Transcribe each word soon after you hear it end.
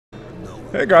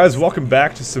Hey guys, welcome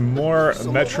back to some more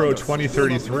Metro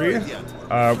 2033.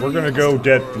 We're gonna go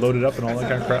get loaded up and all that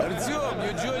kind of crap.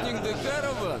 You're joining the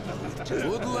caravan.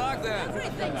 Good luck then.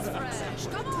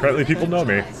 Apparently people know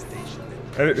me.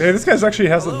 Hey, this guy actually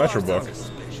has the Metro book.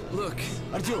 Look,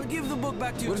 I'll give the book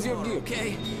back to you. Where's your gear?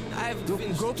 Okay, I've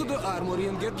been go to the armory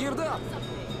and get geared up.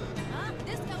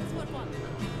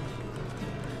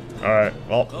 Alright,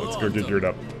 well, let's go get geared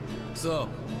up. So,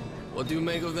 what do you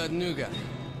make of that new guy?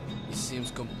 He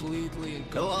seems completely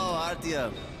incompetent. Hello,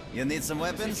 Artyom. You need some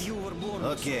weapons?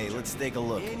 Okay, let's take a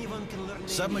look.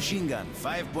 Submachine gun,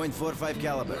 5.45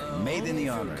 caliber, made in the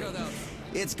armory.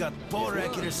 It's got poor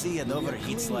accuracy and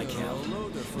overheats like hell.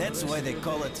 That's why they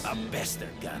call it a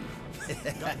bastard gun.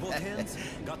 Got both hands?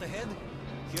 Got the head?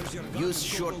 Here's your gun. Use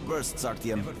short bursts,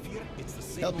 Artyom.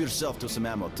 Help yourself to some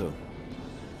ammo too.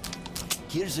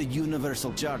 Here's a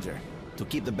universal charger to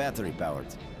keep the battery powered.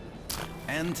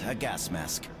 And a gas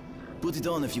mask. Put it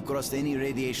on if you crossed any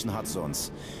radiation hot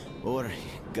zones. Or,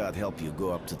 God help you,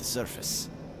 go up to the surface.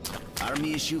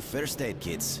 Army issue first aid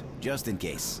kits, just in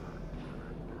case.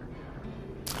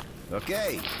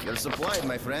 Okay, you're supplied,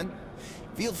 my friend.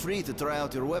 Feel free to try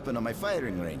out your weapon on my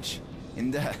firing range.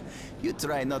 And you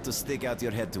try not to stick out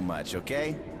your head too much,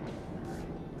 okay?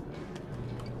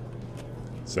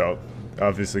 So,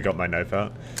 obviously got my knife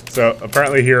out. So,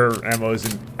 apparently here, ammo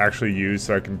isn't actually used,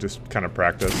 so I can just kind of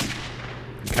practice.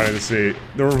 Kind of to see,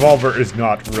 the revolver is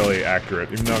not really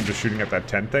accurate. Even though I'm just shooting at that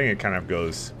 10 thing, it kind of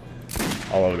goes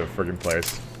all over the friggin'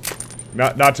 place.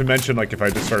 Not to mention, like, if I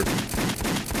just start...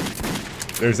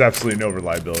 There's absolutely no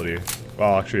reliability.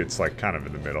 Well, actually, it's, like, kind of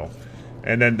in the middle.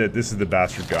 And then this is the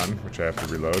bastard gun, which I have to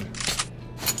reload.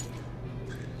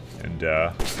 And,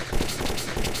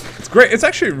 it's great. It's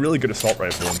actually a really good assault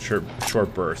rifle in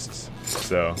short bursts.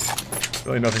 So,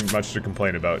 really nothing much to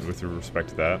complain about with respect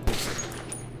to that.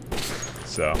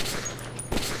 So,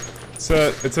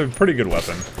 it's a pretty good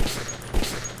weapon.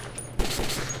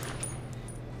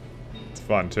 It's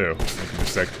fun too. You can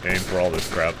just like aim for all this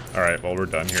crap. All right, well we're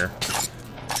done here.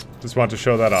 Just want to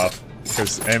show that off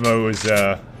because ammo is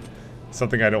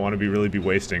something I don't want to really be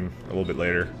wasting a little bit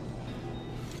later.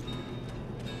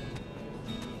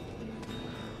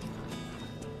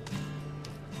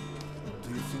 Do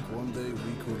you think one day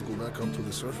we could go back up to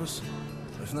the surface?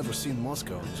 I've never seen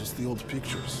Moscow, just the old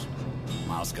pictures.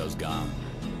 Moscow's gone.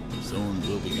 Soon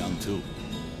we'll be gone too.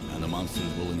 And the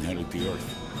monsters will inherit the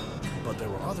Earth. But there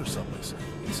were other subways.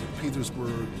 In St.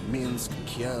 Petersburg, Minsk,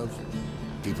 Kiev.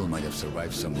 People might have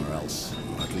survived somewhere else,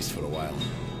 at least for a while.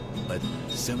 But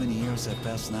 7 years have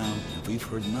passed now, and we've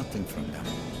heard nothing from them.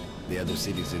 The other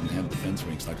cities didn't have defense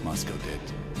rings like Moscow did.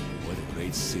 What a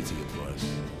great city it was,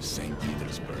 St.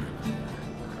 Petersburg.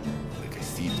 The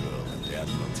cathedral and the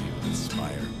Admiralty with its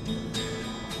spire.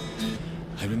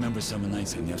 I remember summer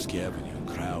nights on Nevsky Avenue,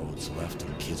 crowds, laughter,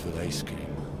 kids with ice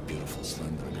cream, beautiful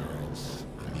slender girls,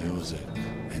 the music,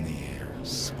 and the air,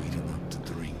 sweet enough to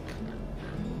drink.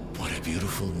 What a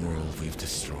beautiful world we've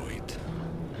destroyed.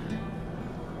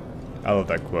 I love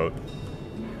that quote.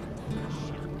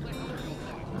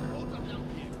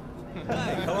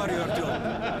 Hi, how are you, Artyom?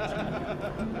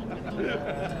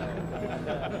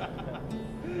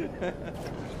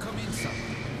 Come in, son.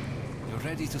 You're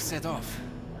ready to set off.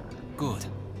 Good.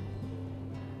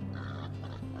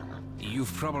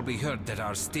 You've probably heard that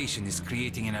our station is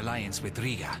creating an alliance with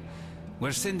Riga.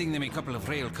 We're sending them a couple of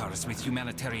rail cars with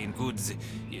humanitarian goods,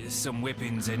 some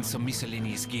weapons, and some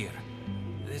miscellaneous gear.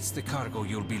 That's the cargo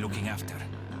you'll be looking after.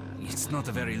 It's not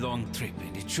a very long trip,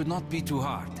 and it should not be too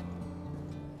hard.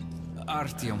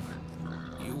 Artyom,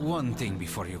 one thing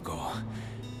before you go.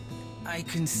 I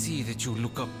can see that you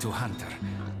look up to Hunter,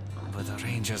 but a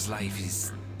ranger's life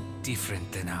is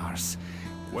different than ours.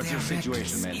 What's They're your situation,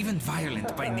 reckless, man? even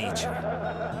violent by nature.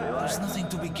 There's nothing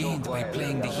to be gained by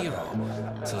playing the hero,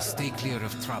 so stay clear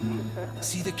of trouble.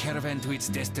 See the caravan to its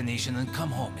destination and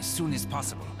come home as soon as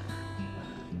possible.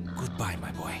 Goodbye,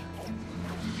 my boy.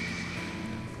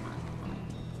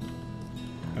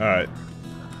 All right,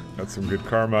 got some good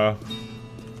karma.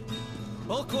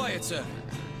 All quiet, sir.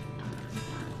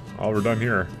 All we're done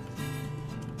here.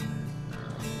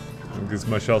 I think there's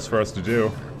much else for us to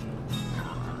do.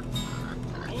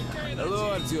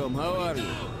 Hello, Artyom. How are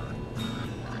you?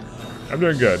 I'm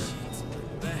doing good.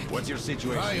 What's your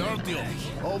situation? Hi, Artyom.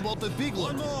 How about the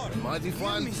piglet? Mighty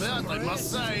fine pet, I must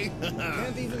say.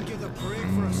 Can't even get a break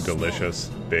for a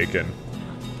Delicious bacon.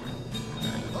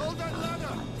 Hold that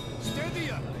ladder!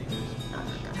 Steady!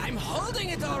 I'm holding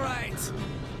it all right.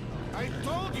 I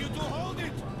told you to hold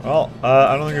it! Well,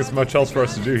 I don't think there's much else for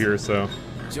us to do here, so...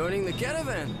 Joining the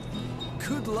caravan.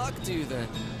 Good luck to you then.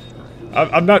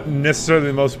 I'm not necessarily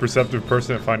the most perceptive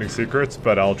person at finding secrets,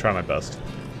 but I'll try my best.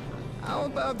 How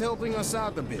about helping us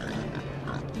out a bit?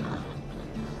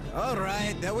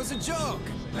 Alright, that was a joke.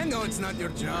 I know it's not your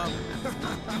job.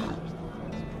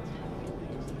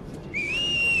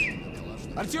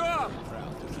 Artyom!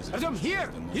 Artyom,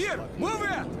 here! Here! Move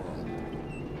it!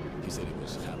 He said he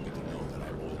was happy to know that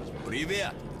I was...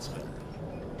 Привет!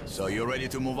 So you ready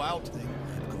to move out?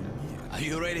 Are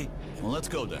you ready? Well, let's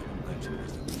go then.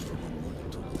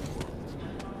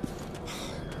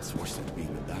 It's worse than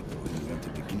being the doctor who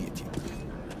invented the guillotine.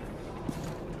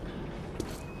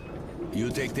 You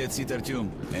take that seat, Artyom,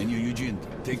 and you, Eugene,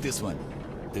 take this one.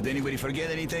 Did anybody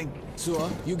forget anything? So,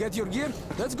 you get your gear?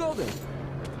 Let's go then.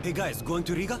 Hey guys, going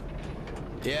to Riga?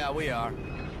 Yeah, we are.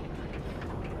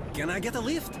 Can I get a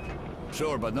lift?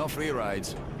 Sure, but no free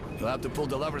rides. You'll have to pull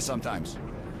the lever sometimes.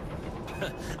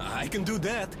 I can do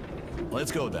that.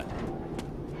 Let's go then.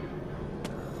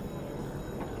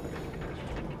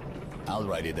 I'll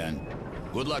ride it then.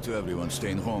 Good luck to everyone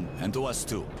staying home, and to us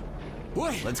too.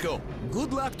 Boy, Let's go.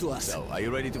 good luck to us. So, are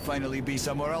you ready to finally be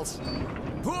somewhere else?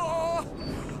 Oh,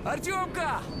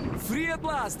 Artyomka! Free at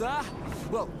last, huh?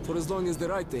 Well, for as long as the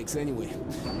ride takes anyway.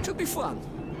 Should be fun.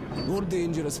 More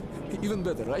dangerous. Even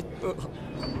better, right?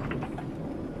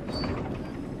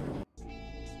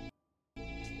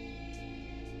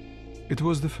 It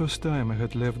was the first time I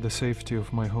had left the safety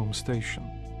of my home station.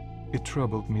 It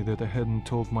troubled me that I hadn't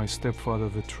told my stepfather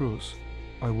the truth.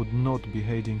 I would not be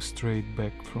heading straight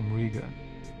back from Riga,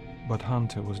 but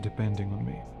Hunter was depending on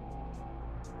me.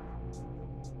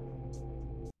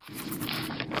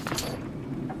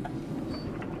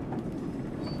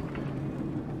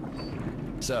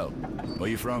 So, where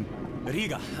you from?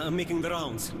 Riga, I'm making the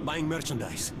rounds, buying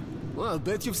merchandise. Well,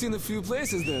 bet you've seen a few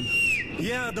places then.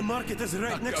 Yeah, the market is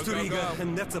right next to go, Riga, go.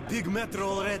 and that's a big metro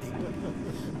already.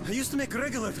 I used to make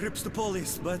regular trips to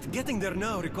Polis, but getting there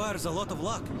now requires a lot of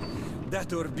luck.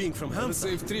 That or being from Have a Hansa.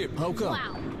 safe trip. How come?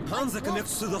 Hansa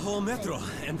connects to the whole metro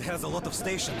and has a lot of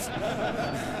stations,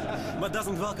 but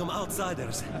doesn't welcome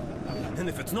outsiders. And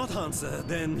if it's not Hansa,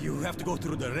 then you have to go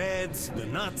through the Reds, the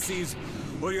Nazis,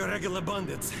 or your regular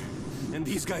bandits. And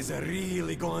these guys are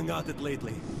really going at it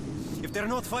lately. If they're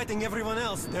not fighting everyone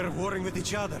else, they're warring with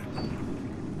each other.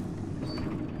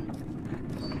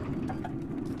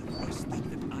 The worst thing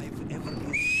that I've ever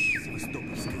done is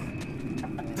Sevastopolsk.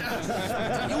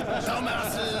 You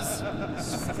dumbasses!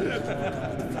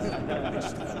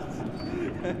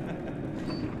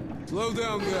 Slow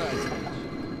down, guys.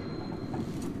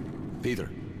 Peter,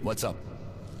 what's up?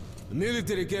 A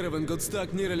military caravan got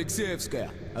stuck near Alexeyevskaya.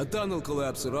 A tunnel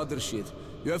collapsed or other shit.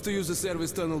 You have to use the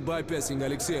service tunnel bypassing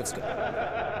Alexeyevskaya.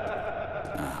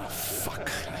 Ah, fuck.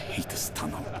 I hate this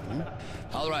tunnel.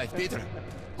 All right, Peter.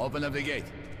 Open up the gate.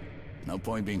 No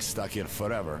point being stuck here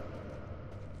forever.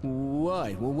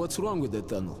 Why? Well, what's wrong with that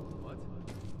tunnel?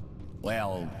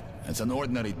 Well, it's an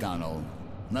ordinary tunnel.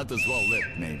 Not as well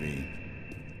lit, maybe.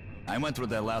 I went through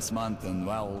there last month and,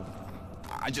 well,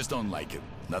 I just don't like it.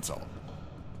 That's all.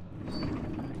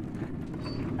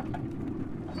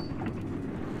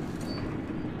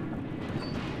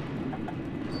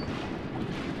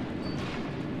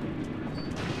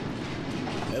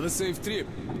 Have a safe trip.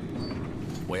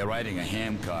 We're riding a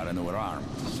ham car and we're armed,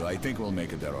 so I think we'll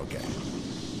make it there okay.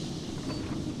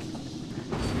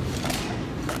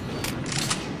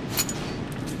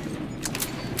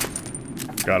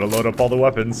 Gotta load up all the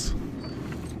weapons.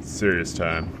 Serious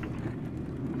time.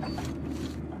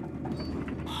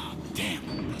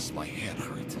 Damn, that's my head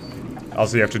hurt.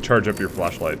 Also, you have to charge up your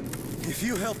flashlight. If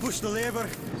you help push the lever,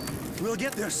 we'll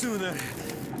get there sooner.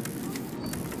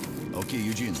 Okay,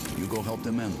 Eugene, you go help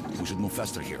the men. We should move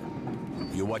faster here.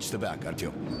 You watch the back,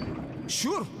 Artyom.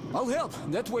 Sure, I'll help.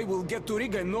 That way we'll get to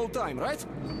Riga in no time, right?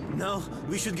 No,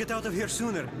 we should get out of here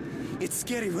sooner. It's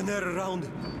scary when they're around,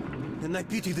 and I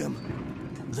pity them.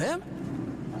 Them?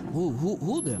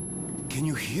 Who them? Can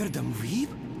you hear them weep?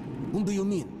 Whom do you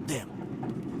mean, them?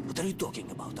 What are you talking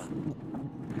about, huh?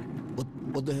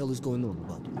 What the hell is going on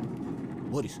about?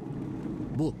 Boris?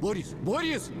 Boris?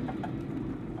 Boris!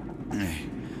 Hey,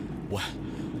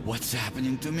 what's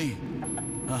happening to me?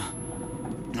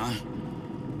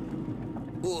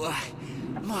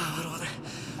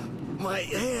 My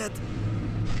head!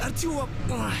 Artyom!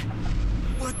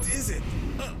 What is it?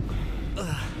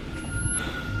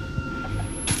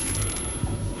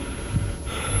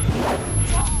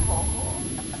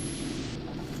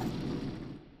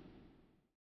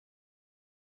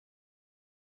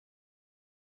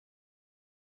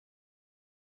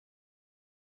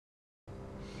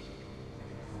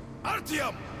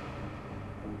 Artyom!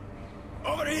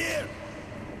 Over here!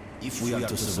 If we are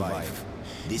to survive,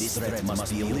 This threat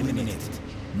must be eliminated,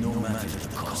 no matter the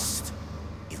cost.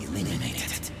 Eliminate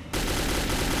it.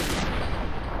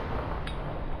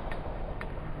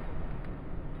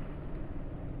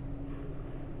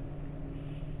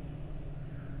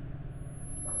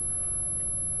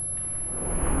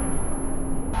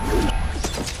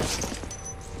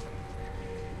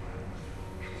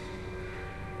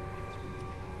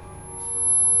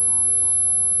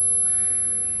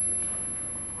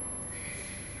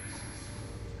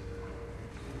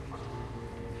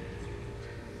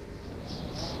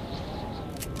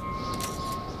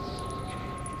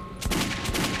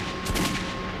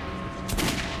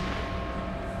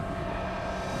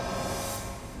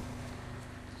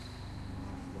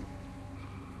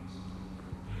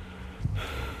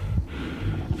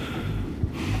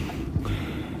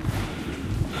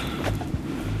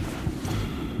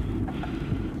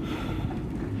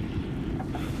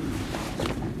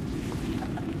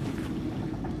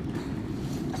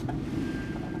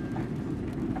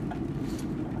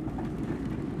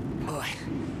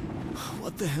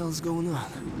 What the hell's going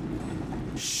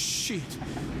on? Shit!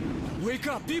 Wake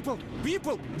up, people!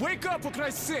 People! Wake up, for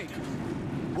Christ's sake!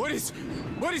 What is...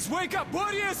 Wake up,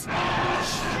 Boris! Shit!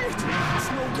 It's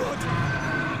no good!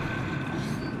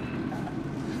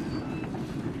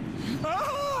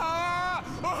 Ah!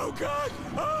 Oh, God!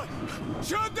 Ah!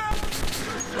 Shoot them!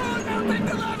 Oh, now take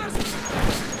the ladders!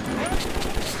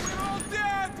 We're all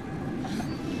dead!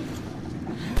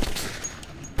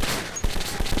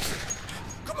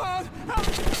 Come on! Help!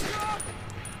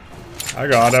 I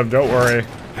got him, don't worry.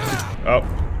 Oh.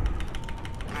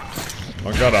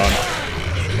 I got on.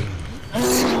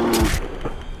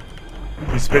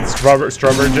 He spit strawberry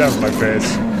jam in my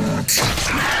face.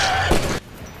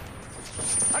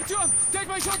 Artyom, take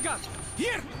my shotgun!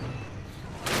 Here!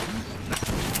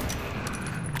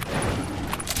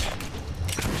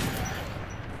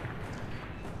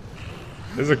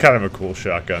 This is a kind of a cool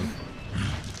shotgun.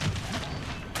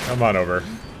 Come on over.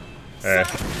 Hey.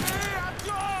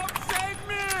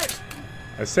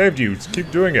 I saved you. Just keep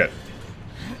doing it.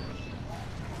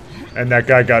 And that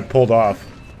guy got pulled off.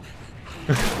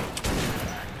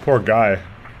 Poor guy.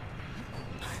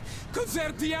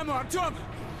 Conserve the ammo, Artyom!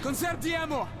 Conserve the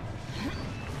ammo!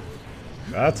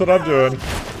 That's what I'm doing.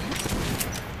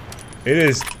 It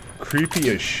is creepy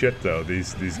as shit, though,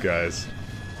 these guys.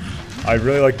 I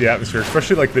really like the atmosphere,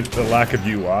 especially like the lack of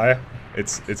UI.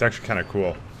 It's actually kind of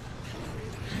cool.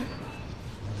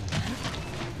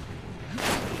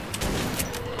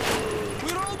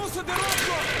 We're almost at the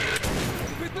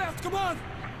roadblock! Keep it left, come on!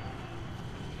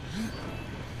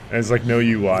 And it's like no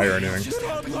UI or anything. The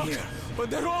roadblock! But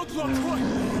the roadblock! Boy,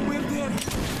 we're there!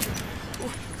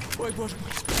 Ой, боже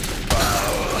мой!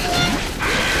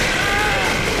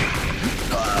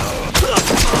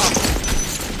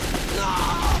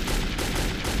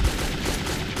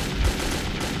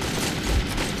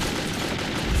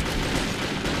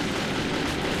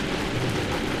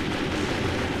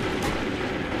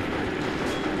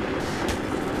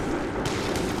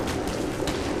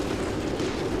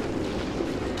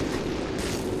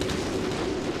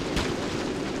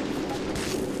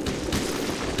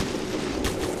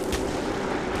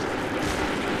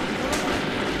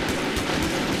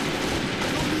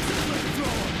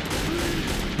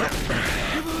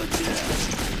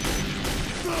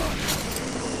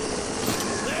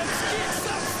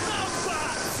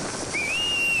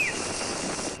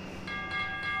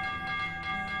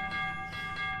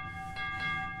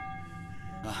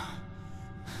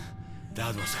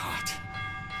 That was hot.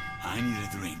 I need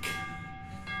a drink.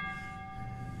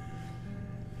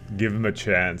 Give him a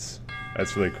chance.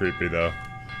 That's really creepy, though.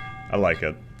 I like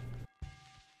it.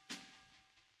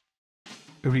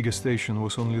 Riga station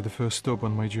was only the first stop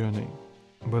on my journey,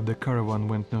 but the caravan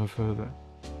went no further.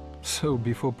 So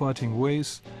before parting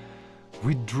ways,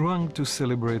 we drank to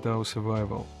celebrate our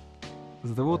survival.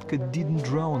 The vodka didn't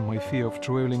drown my fear of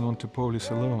traveling on to Polis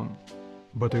alone,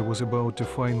 but I was about to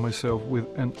find myself with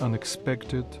an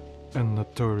unexpected and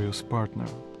notorious partner.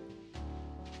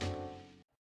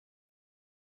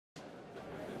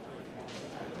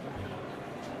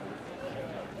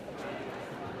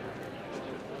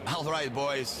 All right,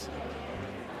 boys.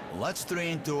 Let's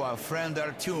train to our friend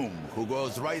Artyom, who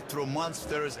goes right through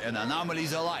monsters and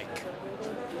anomalies alike.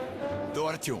 To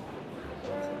Artyom.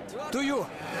 To you!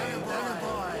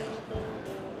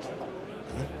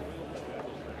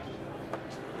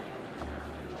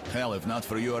 Hell, if not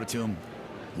for you, Artyom,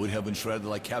 we'd have been shredded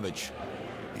like cabbage.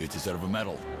 You deserve a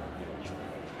medal.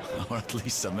 Or at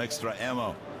least some extra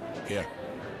ammo. Here,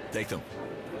 take them.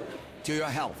 To your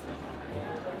health.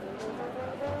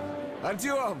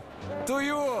 Artyom! To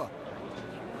you!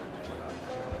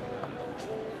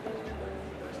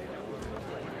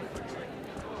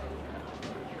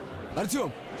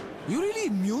 Artyom, you really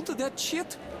immune to that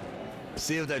shit?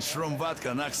 See if that shroom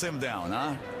vodka knocks him down,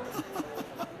 huh?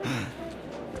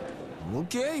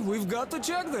 Okay, we've got to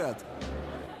check that.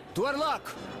 To our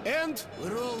luck, and to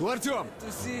Artyom.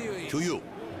 To see you. To you.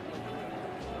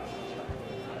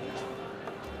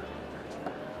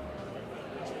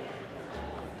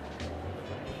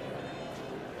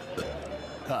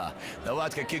 Ha, the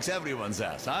vodka kicks everyone's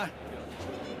ass, huh?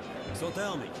 So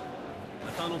tell me,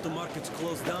 the tunnel to market's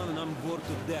closed down and I'm bored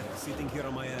to death sitting here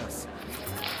on my ass.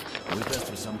 We best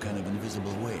for some kind of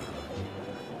invisible way.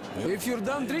 If you're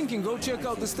done drinking, go check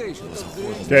out the station.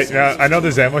 Okay, now I know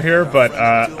there's ammo here, but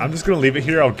I'm just gonna leave it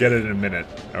here. I'll get it in a minute.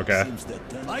 Okay.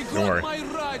 I Don't worry. got my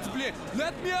rights, bleh.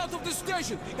 Let me out of the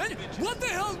station. And what the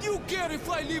hell do you care if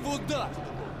I live or die?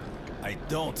 I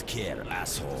don't care,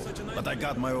 asshole. But I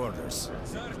got my orders.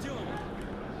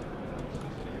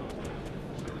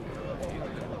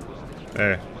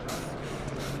 Hey.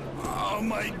 Oh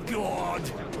my god!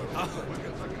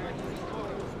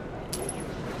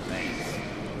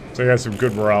 So he has some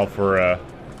good morale for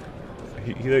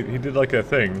he did like a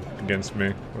thing against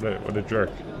me. What a jerk.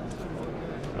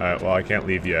 Alright, well I can't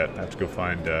leave yet. I have to go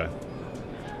find the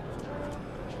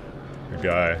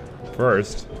guy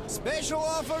first. Special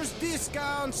offers,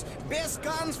 discounts, best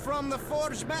guns from the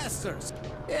Forge Masters.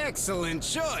 Excellent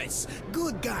choice.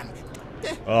 Good gun.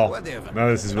 Oh, Whatever. none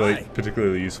of this is really Bye.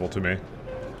 particularly useful to me.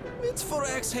 It's for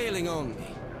exhaling only.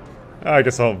 I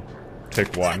guess I'll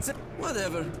take one. That's it.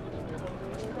 Whatever.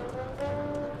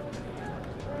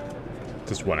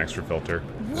 Just one extra filter.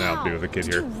 And I'll be with the kid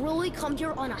Did here. you really come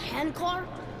here on a handcar?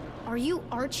 Are you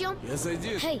Artyom? Yes, I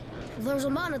did. Hey, there's a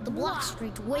man at the block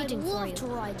street waiting for you. To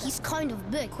ride. He's kind of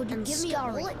big. Could you give me a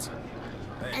bullet?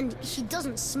 And he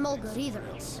doesn't smell good either.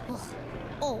 Ugh.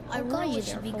 Oh, I really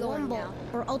should be going now,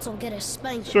 or else I'll get a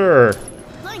spanking. Sure.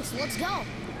 Thanks, let's go.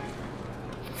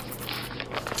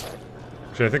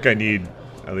 Actually, I think I need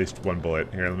at least one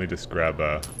bullet. Here, let me just grab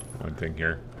one thing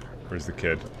here. Where's the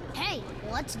kid? Hey,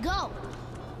 let's go.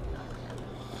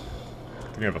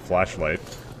 I think I have a flashlight,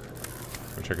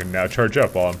 which I can now charge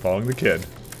up while I'm following the kid.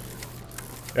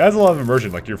 It has a lot of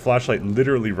immersion. Like, your flashlight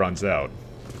literally runs out.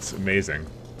 It's amazing.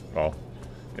 Well,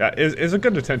 yeah, it's a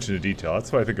good attention to detail.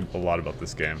 That's what I think a lot about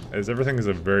this game. Is everything is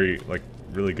a very, like,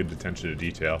 really good attention to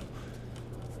detail.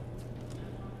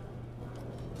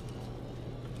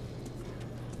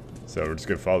 So we're just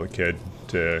gonna follow the kid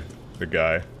to the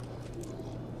guy.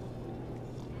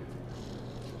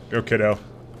 Go, kiddo.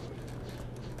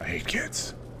 I hate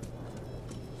kids.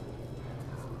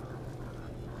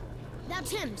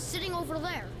 That's him, sitting over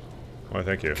there. Well,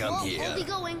 thank you. Come Well, here. I'll be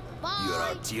going. Bye.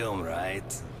 You're Artyom,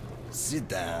 right? Sit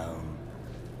down.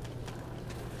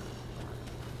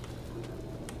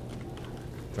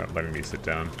 It's not letting me sit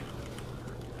down.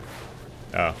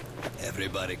 Oh.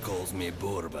 Everybody calls me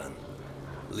Bourbon.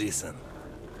 Listen,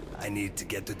 I need to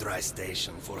get to Dry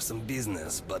Station for some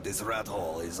business, but this rat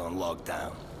hole is on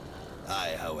lockdown.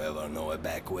 I, however, know a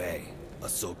back way. A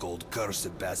so-called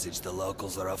cursed passage the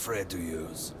locals are afraid to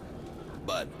use.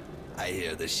 But I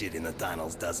hear the shit in the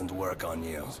tunnels doesn't work on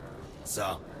you.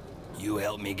 So, you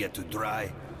help me get to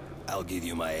Dry, I'll give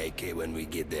you my AK when we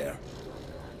get there.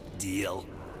 Deal?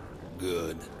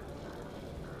 Good.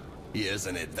 Here's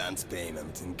an advance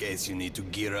payment in case you need to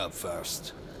gear up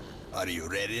first. Are you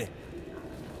ready?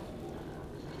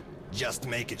 Just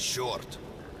make it short.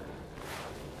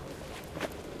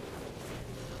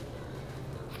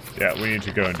 Yeah, we need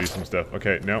to go and do some stuff.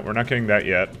 Okay, no, we're not getting that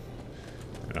yet.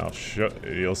 And I'll show.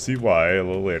 You'll see why a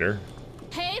little later.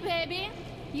 Hey, baby.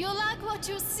 You like what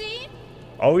you see?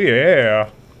 Oh yeah.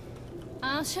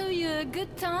 I'll show you a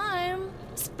good time.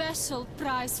 Special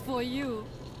price for you.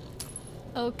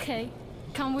 Okay,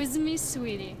 come with me,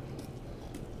 sweetie.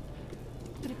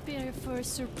 Prepare for a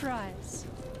surprise,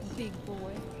 big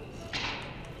boy.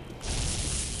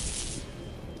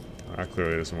 That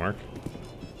clearly doesn't work.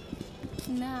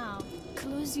 Now,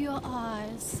 close your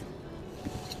eyes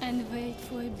and wait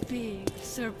for a big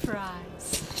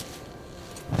surprise.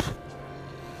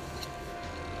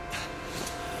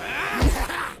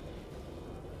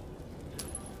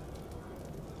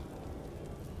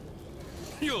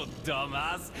 You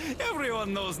dumbass!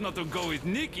 Everyone knows not to go with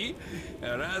Nikki.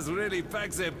 Her ass really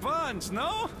packs a punch,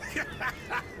 no?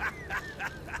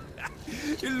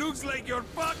 It looks like your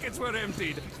pockets were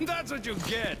emptied. That's what you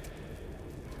get.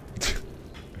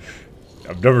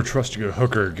 I'm never trusting a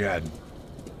hooker again.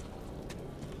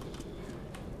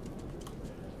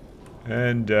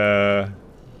 And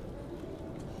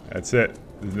that's it.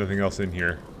 There's nothing else in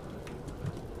here.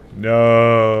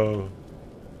 No.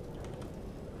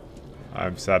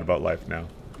 I'm sad about life now.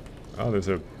 Oh, there's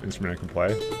an instrument I can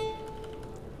play.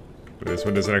 But this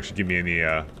one doesn't actually give me any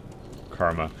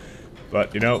karma.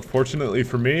 But, you know, fortunately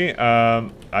for me, I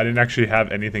didn't actually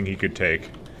have anything he could take.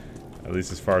 At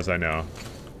least as far as I know.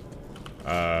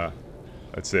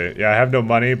 Let's see. Yeah, I have no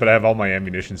money, but I have all my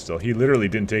ammunition still. He literally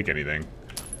didn't take anything.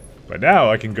 But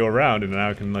now I can go around and now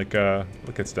I can, like,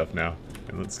 look at stuff now.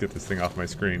 And let's get this thing off my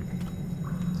screen.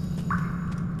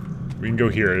 We can go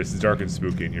here. This is dark and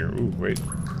spooky in here. Ooh, wait.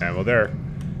 Ammo there.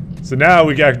 So now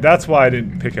we got... That's why I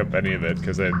didn't pick up any of it,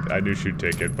 because I knew she'd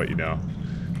take it, but, you know.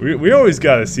 We always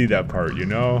gotta see that part, you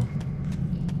know?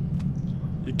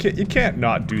 You can't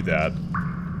not do that.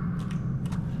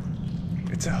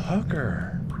 It's a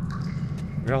hooker.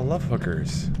 We all love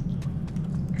hookers.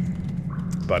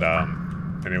 But,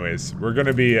 anyways, we're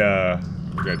gonna be, we're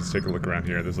gonna just take a look around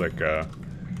here. There's like, I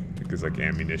think there's like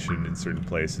ammunition in certain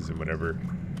places and whatever.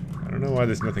 I don't know why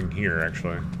there's nothing here,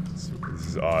 actually. This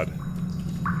is odd.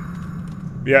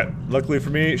 Yeah, luckily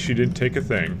for me, she didn't take a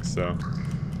thing, so.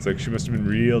 It's like she must have been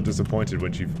real disappointed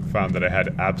when she found that I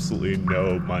had absolutely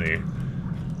no money.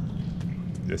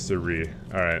 Yes, sirree.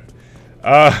 Alright.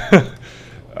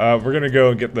 We're gonna go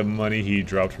and get the money he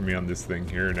dropped for me on this thing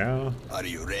here now. Are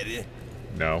you ready?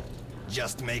 No.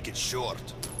 Just make it short.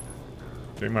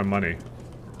 Take my money.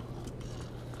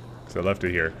 So I left it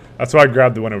here. That's why I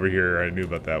grabbed the one over here. I knew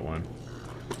about that one.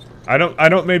 I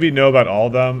don't maybe know about all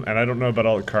of them, and I don't know about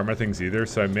all the karma things either,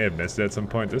 so I may have missed it at some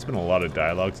point. There's been a lot of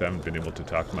dialogues. I haven't been able to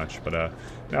talk much, but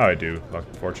now I do,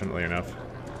 fortunately enough.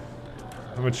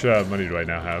 How much money do I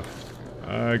now have?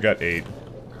 I got 8.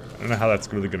 I don't know how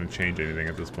that's really going to change anything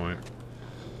at this point.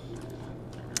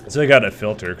 So I got a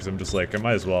filter, because I'm just like, I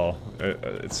might as well.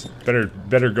 It's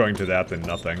better going to that than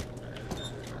nothing.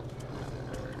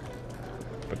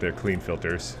 But they're clean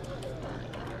filters.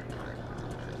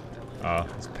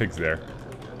 There's pigs there.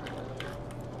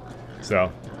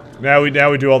 So now we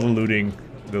do all the looting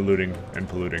and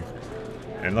polluting.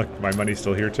 And look, my money's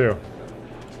still here too.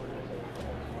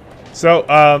 So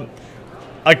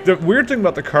like the weird thing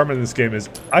about the karma in this game is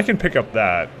I can pick up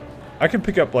that. I can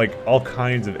pick up like all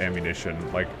kinds of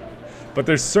ammunition, like, but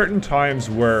there's certain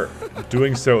times where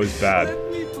doing so is bad.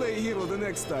 Let me play hero the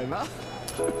next time, huh?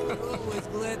 Always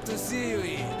glad to see you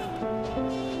here.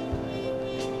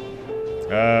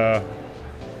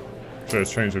 Should have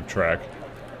changed the track.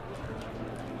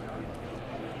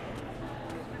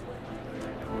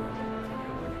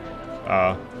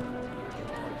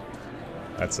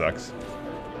 That sucks.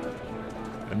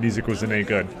 The music wasn't any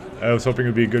good. I was hoping it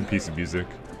would be a good piece of music.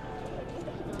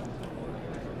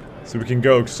 So we can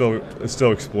go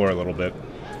still explore a little bit.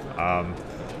 I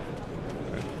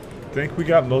think we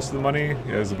got most of the money. Yeah,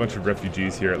 there's a bunch of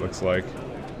refugees here, it looks like.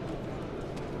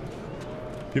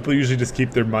 People usually just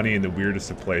keep their money in the weirdest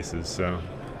of places, so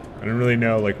I don't really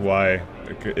know like why.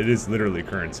 It is literally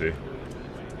currency,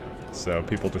 so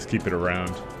people just keep it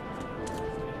around.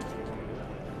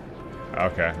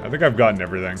 Okay, I think I've gotten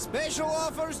everything. Special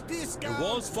offers, discounts. You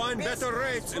won't find better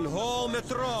rates in whole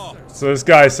metro. So this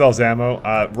guy sells ammo.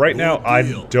 Right now,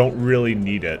 I don't really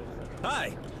need it.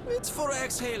 Hi, it's for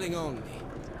exhaling only.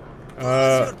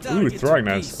 Ooh, throwing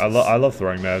knives. I love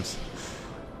throwing knives.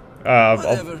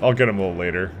 I'll get them a little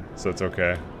later, so it's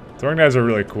okay. Throwing knives are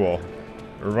really cool.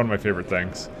 They're one of my favorite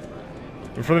things.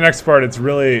 But for the next part, it's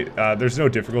really there's no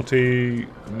difficulty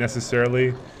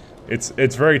necessarily.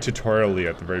 It's very tutorial-y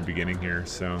at the very beginning here,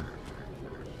 so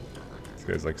this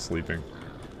guy's like sleeping.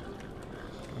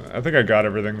 I think I got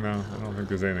everything though. I don't think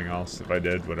there's anything else. If I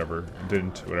did, whatever.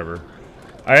 Didn't, whatever.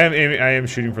 I am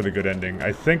shooting for the good ending.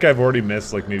 I think I've already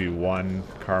missed like maybe one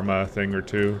karma thing or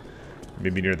two.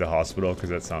 Maybe near the hospital, because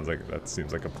that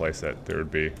seems like a place that there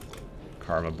would be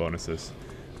karma bonuses.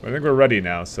 But I think we're ready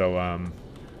now, so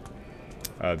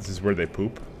this is where they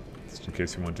poop, just in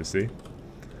case you want to see.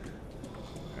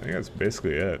 I think that's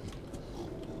basically it.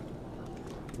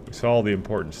 We saw all the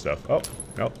important stuff. Oh,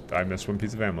 nope, I missed one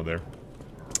piece of ammo there.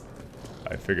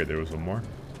 I figured there was one more.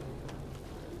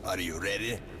 Are you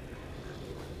ready?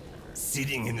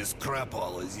 Sitting in this crap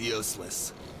hole is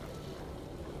useless.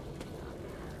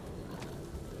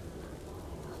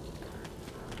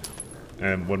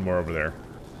 And one more over there.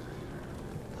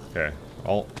 Okay,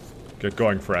 I'll get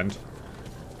going, friend.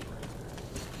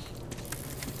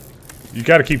 You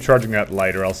gotta keep charging that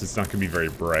light or else it's not gonna be very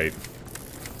bright.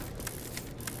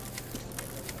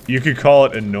 You could call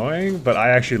it annoying, but I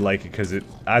actually like it because it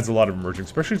adds a lot of immersion,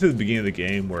 especially to the beginning of the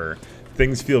game where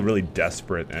things feel really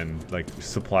desperate and like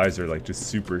supplies are like just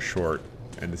super short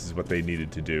and this is what they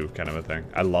needed to do, kind of a thing.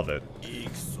 I love it.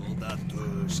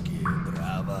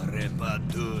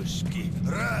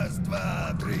 Раз,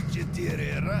 два, три,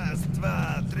 четыре. Раз,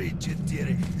 два, три,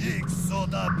 четыре. Икс,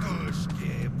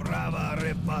 солдатушки. Браво,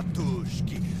 Четыре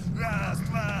потушки. Раз,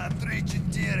 два, три,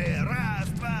 четыре. Раз,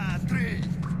 два, три.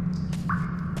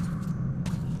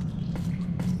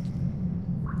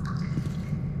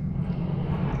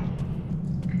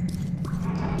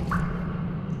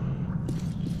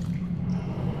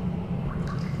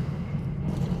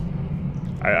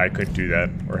 I couldn't do that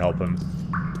or help him.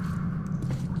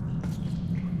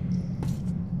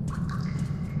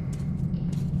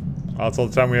 Well, that's all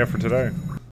the time we have for today.